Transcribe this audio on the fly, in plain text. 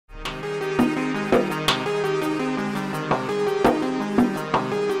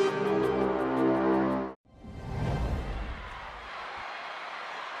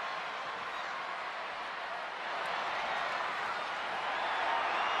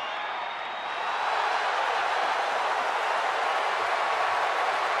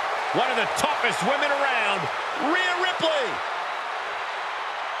one of the toughest women around, Rhea Ripley.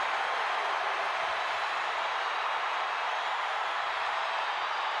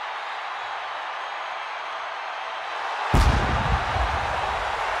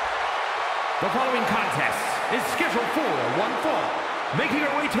 The following contest is scheduled for one fall. Making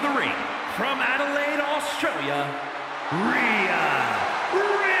her way to the ring from Adelaide, Australia, Rhea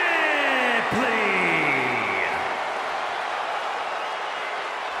Ripley.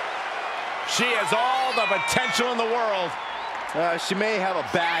 She has all the potential in the world. She may have a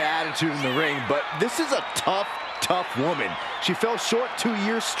bad attitude in the ring, but this is a tough woman. She fell short 2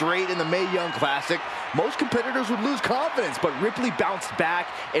 years straight in the Mae Young Classic. Most competitors would lose confidence, but Ripley bounced back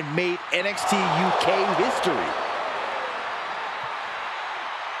and made NXT UK history.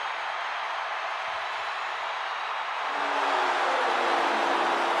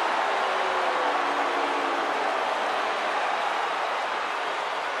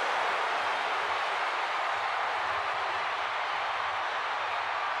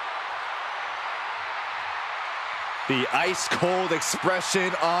 The ice-cold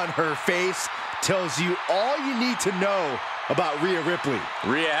expression on her face tells you all you need to know about Rhea Ripley.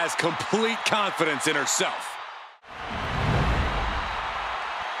 Rhea has complete confidence in herself.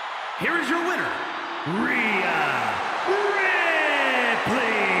 Here is your winner, Rhea Ripley.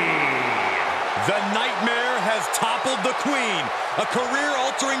 The Nightmare has toppled the Queen. A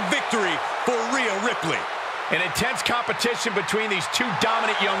career-altering victory for Rhea Ripley. An intense competition between these two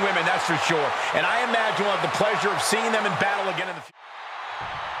dominant young women, that's for sure. And I imagine we'll have the pleasure of seeing them in battle again in the future.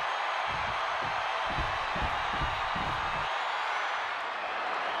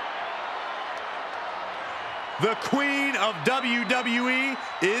 The Queen of WWE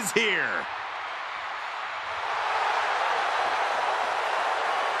is here.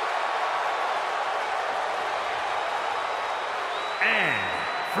 And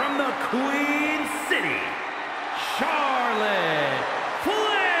from the Queen City, Charlotte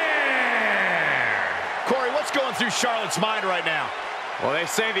Flair. Corey, what's going through Charlotte's mind right now? Well, they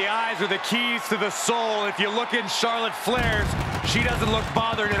say the eyes are the keys to the soul. If you look in Charlotte Flair's, she doesn't look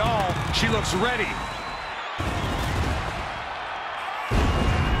bothered at all. She looks ready.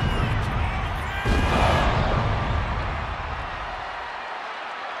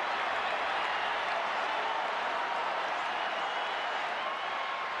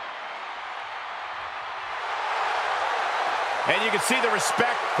 And you can see the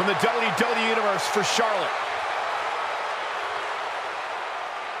respect from the WWE Universe for Charlotte.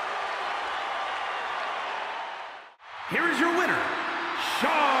 Here is your winner,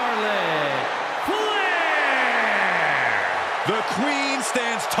 Charlotte Flair. The Queen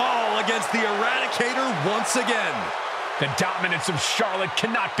stands tall against the Eradicator once again. The dominance of Charlotte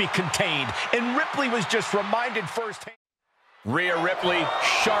cannot be contained, and Ripley was just reminded firsthand. Rhea Ripley,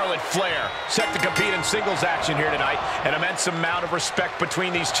 Charlotte Flair, set to compete in singles action here tonight. An immense amount of respect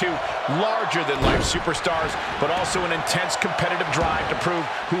between these two larger-than-life superstars, but also an intense competitive drive to prove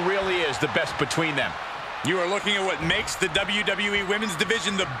who really is the best between them. You are looking at what makes the WWE Women's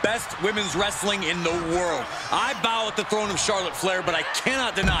Division the best women's wrestling in the world. I bow at the throne of Charlotte Flair, but I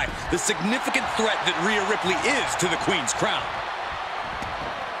cannot deny the significant threat that Rhea Ripley is to the Queen's crown.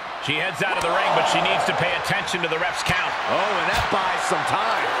 She heads out of the ring, but she needs to pay attention to the ref's count. Oh, and that buys some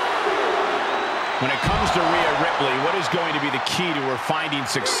time. When it comes to Rhea Ripley, what is going to be the key to her finding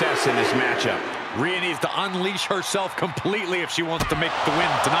success in this matchup? Rhea needs to unleash herself completely if she wants to make the win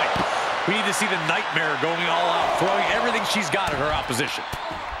tonight. We need to see the Nightmare going all out, throwing everything she's got at her opposition.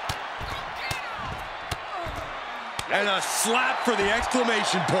 And a slap for the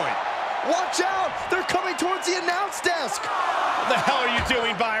exclamation point. Watch out! They're coming towards the announce desk! What the hell are you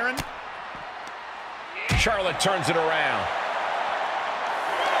doing, Byron? Charlotte turns it around.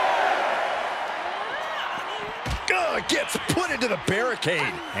 Gets put into the barricade.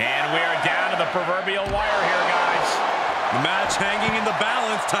 And we are down to the proverbial wire here, guys. The match hanging in the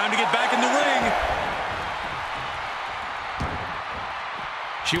balance. Time to get back in the ring.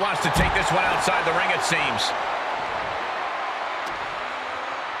 She wants to take this one outside the ring, it seems.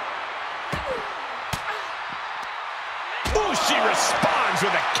 Ooh, she responds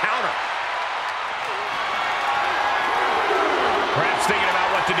with a counter. Perhaps thinking about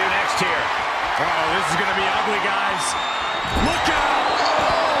what to do next here. Oh, this is going to be ugly, guys. Look out!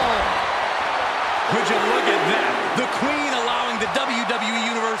 Oh! Would you look at that? The Queen allowing the WWE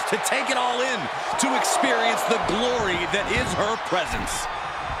Universe to take it all in, to experience the glory that is her presence.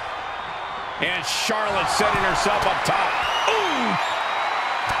 And Charlotte setting herself up top. Ooh!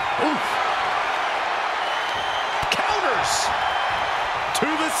 Ooh! Counters! To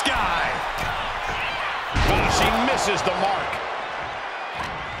the sky. Oh, she misses the mark.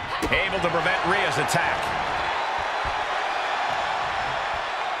 Able to prevent Rhea's attack.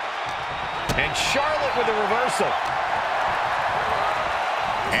 And Charlotte with a reversal.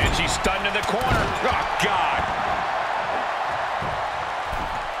 And she's stunned in the corner. Oh, God.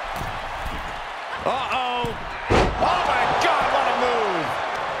 Uh-oh. Oh, my God, what a move.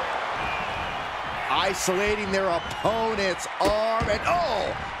 Isolating their opponent's arm, and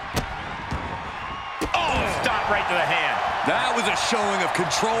oh, stop right to the hand. That was a showing of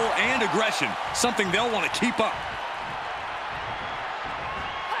control and aggression, something they'll want to keep up.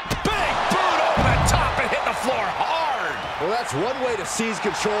 Big boot over the top and hit the floor hard. Well, that's one way to seize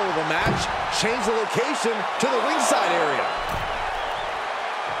control of a match. Change the location to the ringside area.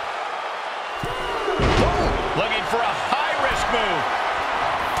 Boom. Looking for a high-risk move.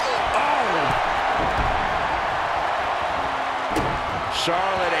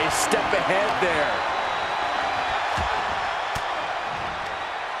 Charlotte a step ahead there.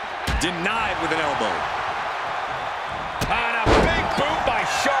 Denied with an elbow. And a big boot by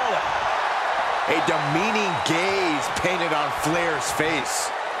Charlotte. A demeaning gaze painted on Flair's face.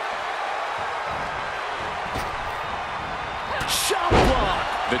 Shot block.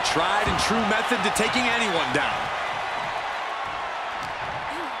 The tried and true method to taking anyone down.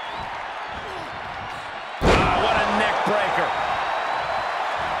 What a neck breaker.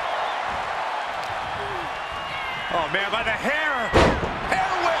 Oh, man, by the hair.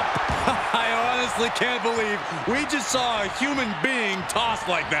 Hair whip. I honestly can't believe we just saw a human being tossed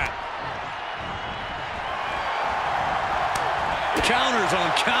like that. Counters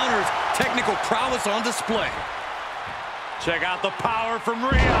on counters. Technical prowess on display. Check out the power from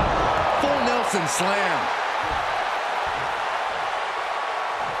Rhea. Full Nelson slam.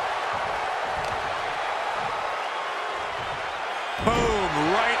 Boom,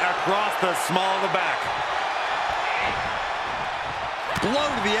 right across the small of the back. Blow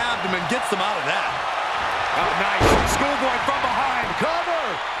to the abdomen gets them out of that. Oh, nice. Schoolboy from behind.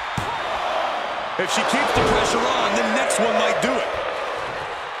 Cover. If she keeps the pressure on, the next one might do it.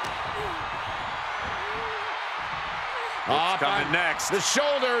 Coming next. The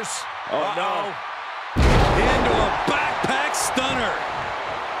shoulders. Oh, no. Into a backpack stunner.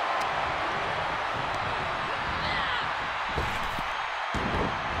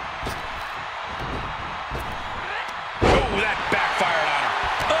 Oh, that backfired on her.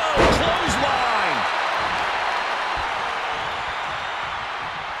 Oh, clothesline.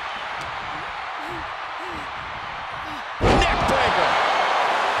 Neck breaker.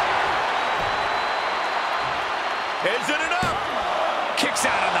 Is it enough? Kicks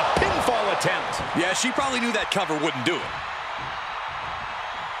out on the pinfall attempt. Yeah, she probably knew that cover wouldn't do it.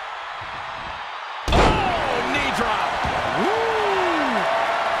 Oh, knee drop. Woo!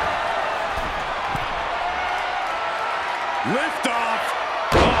 Lift off.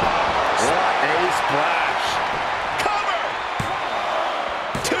 Oh, what a splash. Cover.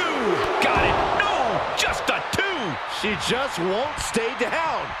 2. Got it. No, just a 2. She just won't stay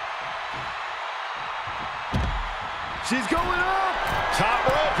down. She's going up. Top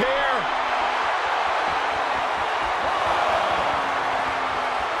rope here.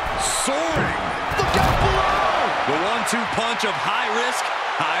 Soaring. Look out below. The 1-2 punch of high risk,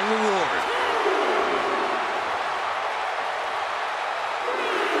 high reward.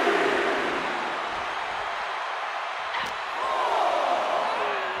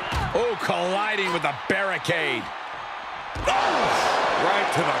 Oh, colliding with the barricade. Oh,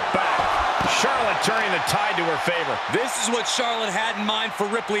 right to the back. Charlotte turning the tide to her favor. This is what Charlotte had in mind for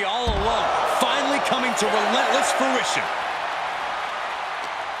Ripley all along, finally coming to relentless fruition.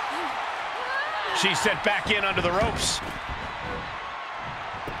 She's sent back in under the ropes.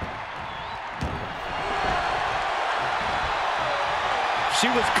 She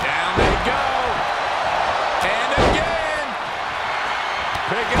was down. They go. And again.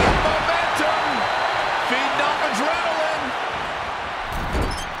 Picking up momentum. Feeding off adrenaline.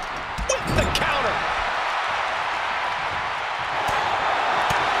 With the counter.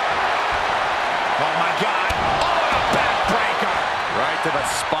 Oh, my God. Oh, a backbreaker. Right to the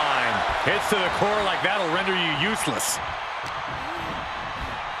spine. Hits to the core like that'll render you useless.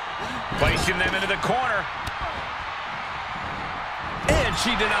 Placing them into the corner. And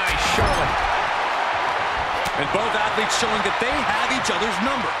she denies Charlotte. And both athletes showing that they have each other's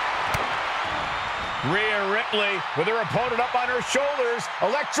number. Rhea Ripley with her opponent up on her shoulders.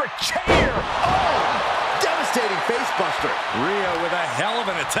 Electric chair. Oh! Devastating face buster. Rhea with a hell of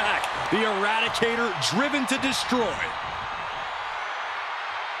an attack. The Eradicator driven to destroy.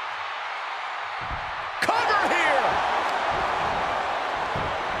 Cover here!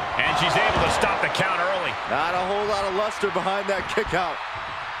 And she's able to stop the count early. Not a whole lot of luster behind that kick out.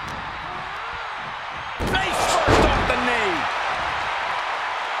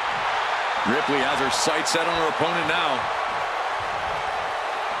 Ripley has her sights set on her opponent now.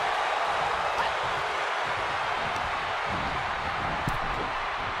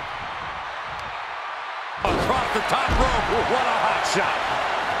 Across the top rope. What a hot shot.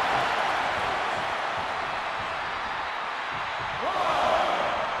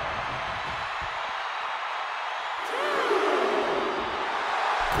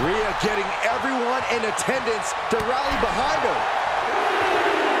 Rhea getting everyone in attendance to rally behind her.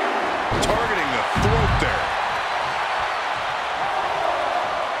 Targeting the throat there.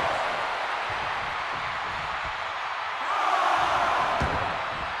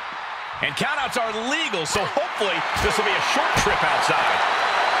 And countouts are legal, so hopefully this will be a short trip outside.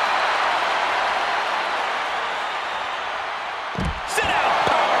 Sit out,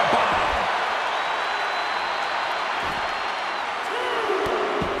 powerbomb.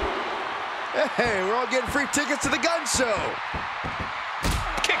 Hey, we're all getting free tickets to the gun show.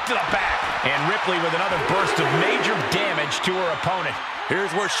 Kick to the back. And Ripley with another burst of major damage to her opponent.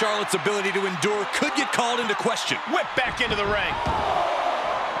 Here's where Charlotte's ability to endure could get called into question. Whip back into the ring.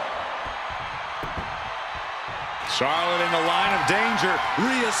 Charlotte in the line of danger.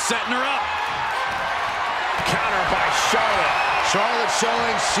 Rhea's setting her up. Counter by Charlotte. Charlotte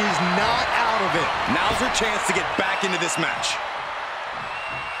showing she's not out of it. Now's her chance to get back into this match.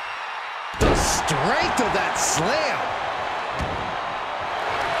 The strength of that slam.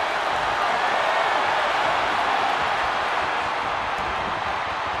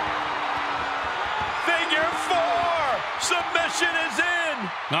 Figure 4. Submission is in.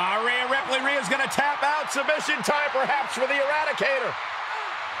 Rhea Ripley. Rhea's going to tap out. Submission time perhaps for the Eradicator.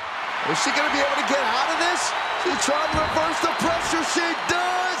 Is she going to be able to get out of this? She's trying to reverse the pressure. She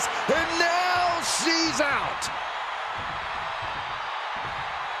does. And now she's out.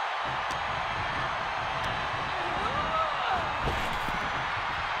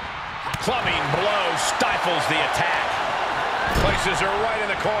 Clubbing blow stifles the attack. Places her right in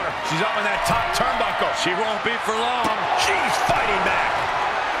the corner. She's up in that top turnbuckle. She won't be for long. She's fighting back.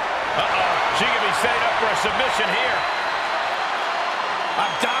 Uh-oh. She can be set up for a submission here.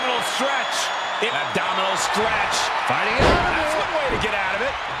 Abdominal stretch. Abdominal stretch. Fighting it out of it. That's one way to get out of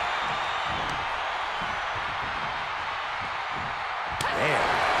it. Man.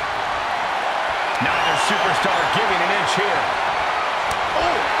 Neither superstar giving an inch here.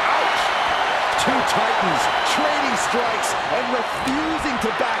 Oh, ouch. Two Titans trading strikes and refusing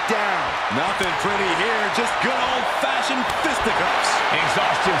to back down. Nothing pretty here, just good old-fashioned fisticuffs.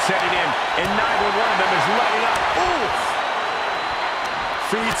 Exhaustion setting in, and neither one of them is letting up. Oof!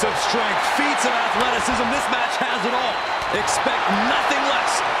 Feats of strength, feats of athleticism. This match has it all. Expect nothing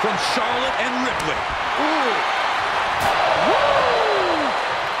less from Charlotte and Ripley. Ooh. Woo!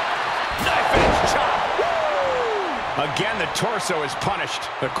 Knife edge chop. Woo! Again, the torso is punished.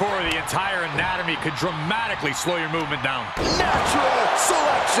 The core of the entire anatomy could dramatically slow your movement down. Natural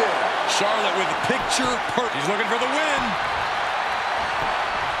selection. Charlotte with picture perfect. She's looking for the win.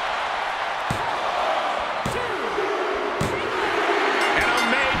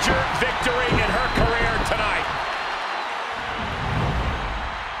 Victory in her career tonight.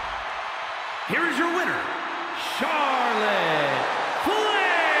 Here is your winner, Charlotte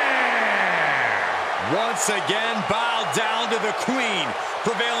Flair. Once again, bowed down to the Queen,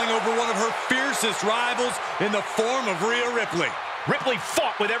 prevailing over one of her fiercest rivals in the form of Rhea Ripley. Ripley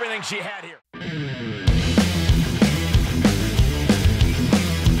fought with everything she had here.